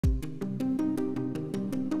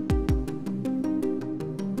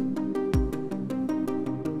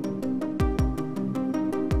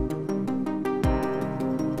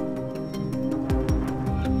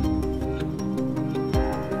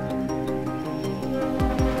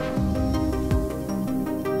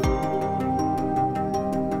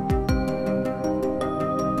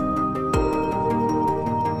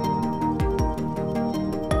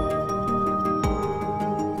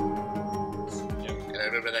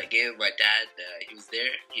that game, my dad, he was there.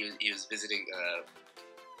 He was visiting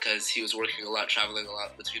because he was working a lot, traveling a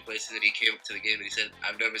lot between places, and he came to the game and he said,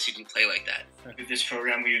 "I've never seen you play like that." With this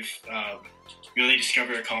program, we've really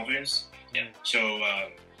discovered our confidence. Yeah. So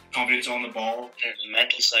confidence on the ball. The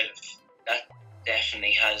mental side of that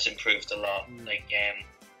definitely has improved a lot. Like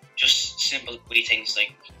just simple wee things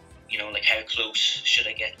like, you know, like how close should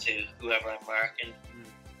I get to whoever I'm marking,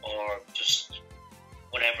 or just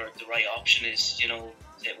whatever the right option is. You know,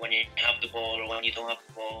 that when you have the ball or when you don't have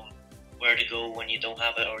the ball, where to go when you don't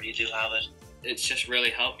have it or you do have it. It's just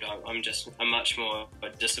really helped. I'm just a much more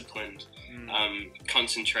disciplined,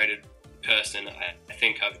 concentrated person. I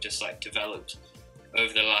think I've just like developed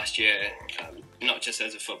over the last year, not just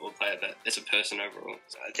as a football player, but as a person overall.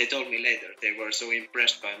 They told me later they were so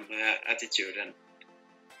impressed by my attitude, and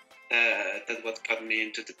that what got me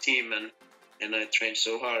into the team, and I trained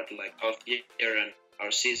so hard like half year, and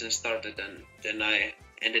our season started, and then I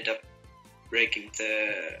ended up breaking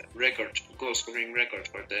the goal scoring record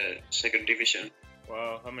for the second division.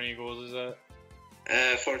 Wow, how many goals is that?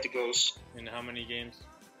 40 goals. In how many games?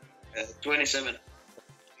 27.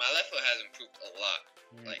 My left foot has improved a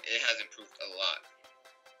lot. Like, it has improved a lot.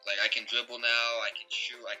 Like, I can dribble now, I can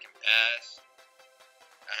shoot, I can pass.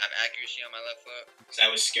 I have accuracy on my left foot. Because I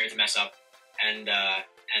was scared to mess up, and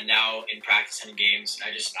now in practice and in games,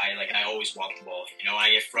 I always walk the ball. You know,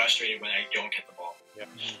 I get frustrated when I don't get the ball. Yeah.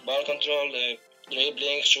 Ball control,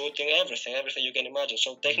 dribbling, shooting, everything you can imagine.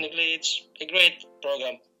 So technically, it's a great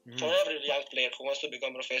program for every young player who wants to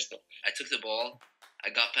become professional. I took the ball, I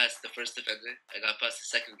got past the first defender, I got past the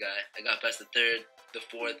second guy, I got past the third, the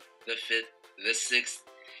fourth, the fifth, the sixth,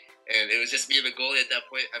 and it was just me and the goalie at that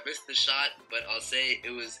point. I missed the shot, but I'll say it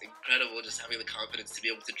was incredible just having the confidence to be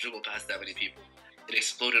able to dribble past that many people. It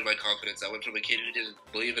exploded my confidence. I went from a kid who didn't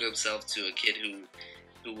believe in himself to a kid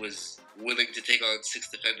who was willing to take on 6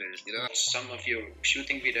 defenders, you know? Some of your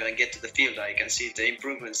shooting video and get to the field, I can see the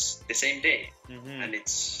improvements the same day. And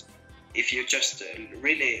it's, if you just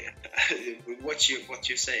really watch what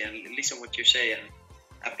you say and listen what you say and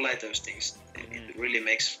apply those things, it really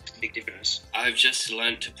makes a big difference. I've just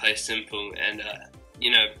learned to play simple, and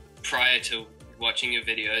you know, prior to watching your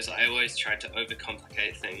videos, I always tried to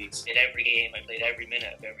overcomplicate things. In every game, I played every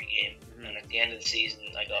minute of every game, and at the end of the season,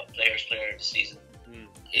 I got player of the season.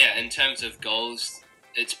 Yeah, in terms of goals,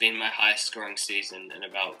 it's been my highest scoring season in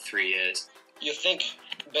about 3 years. You think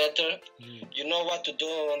better, you know what to do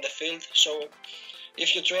on the field. So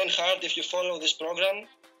if you train hard, if you follow this program,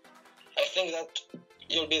 I think that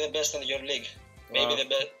you'll be the best in your league. Maybe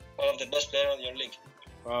one of the best players in your league.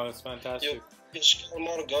 Wow, that's fantastic. You score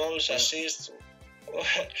more goals, assists,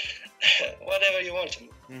 whatever you want.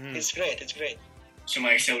 It's great, it's great. So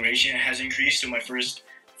my acceleration has increased. So my first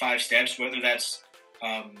 5 steps, whether that's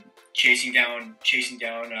chasing down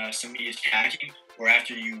somebody attacking, or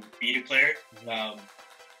after you beat a player,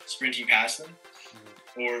 sprinting past them,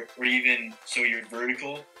 or even so you're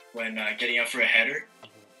vertical when getting up for a header,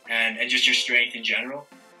 and just your strength in general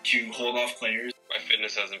to hold off players. My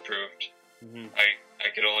fitness has improved. I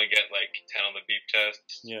could only get like 10 on the beep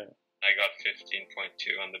test. Yeah. I got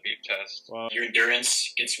 15.2 on the beep test. Wow. Your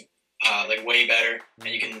endurance gets like way better, and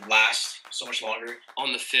you can last so much longer.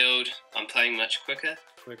 On the field, I'm playing much quicker.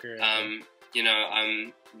 You know,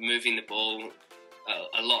 I'm moving the ball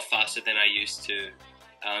a lot faster than I used to,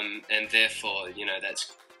 and therefore, you know,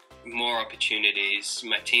 that's more opportunities.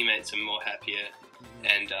 My teammates are more happier,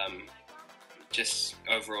 and just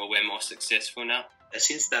overall, we're more successful now.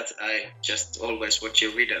 Since that, I just always watch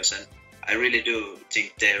your videos, and I really do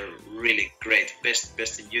think they're really great,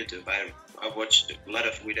 best in YouTube. I've watched a lot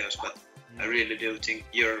of videos, but I really do think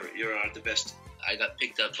you are the best. I got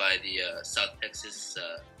picked up by the South Texas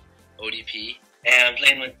ODP. I'm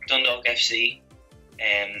playing with Dundalk FC,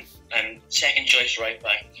 and I'm second choice right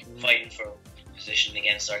back, fighting for position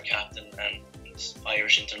against our captain and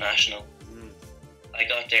Irish international. I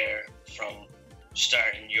got there from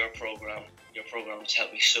starting your program. Your program has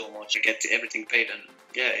helped me so much. You get everything paid, and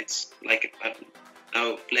yeah, it's like I'm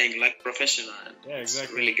now playing like professional, and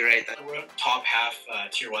it's really great. We're top half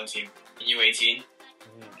tier 1 team in U18,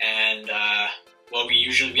 and well, we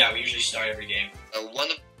usually start every game.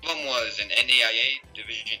 One of them was an NAIA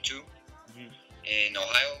Division 2 in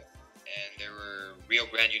Ohio, and they were Rio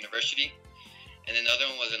Grande University. And another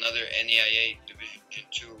one was another NAIA Division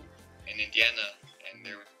 2 in Indiana, and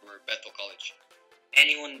they were Bethel College.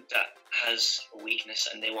 Anyone that has a weakness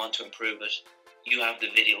and they want to improve it, you have the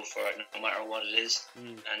video for it, no matter what it is.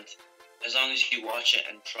 And as long as you watch it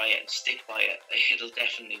and try it and stick by it, it'll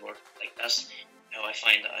definitely work. Like, that's how I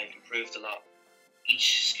find that I've improved a lot.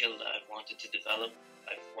 Each skill that I've wanted to develop,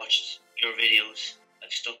 I've watched your videos, I've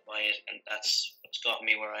stuck by it, and that's what's got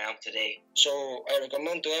me where I am today. So I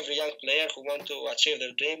recommend to every young player who want to achieve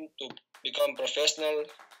their dream to become professional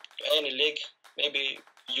to any league, maybe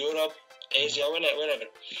Europe, Asia, wherever.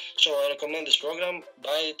 So I recommend this program,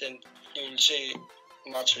 buy it, and you will see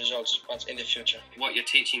much results in the future. What you're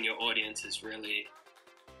teaching your audience is really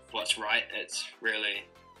what's right. It's really,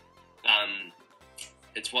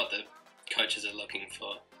 it's what the coaches are looking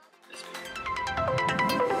for.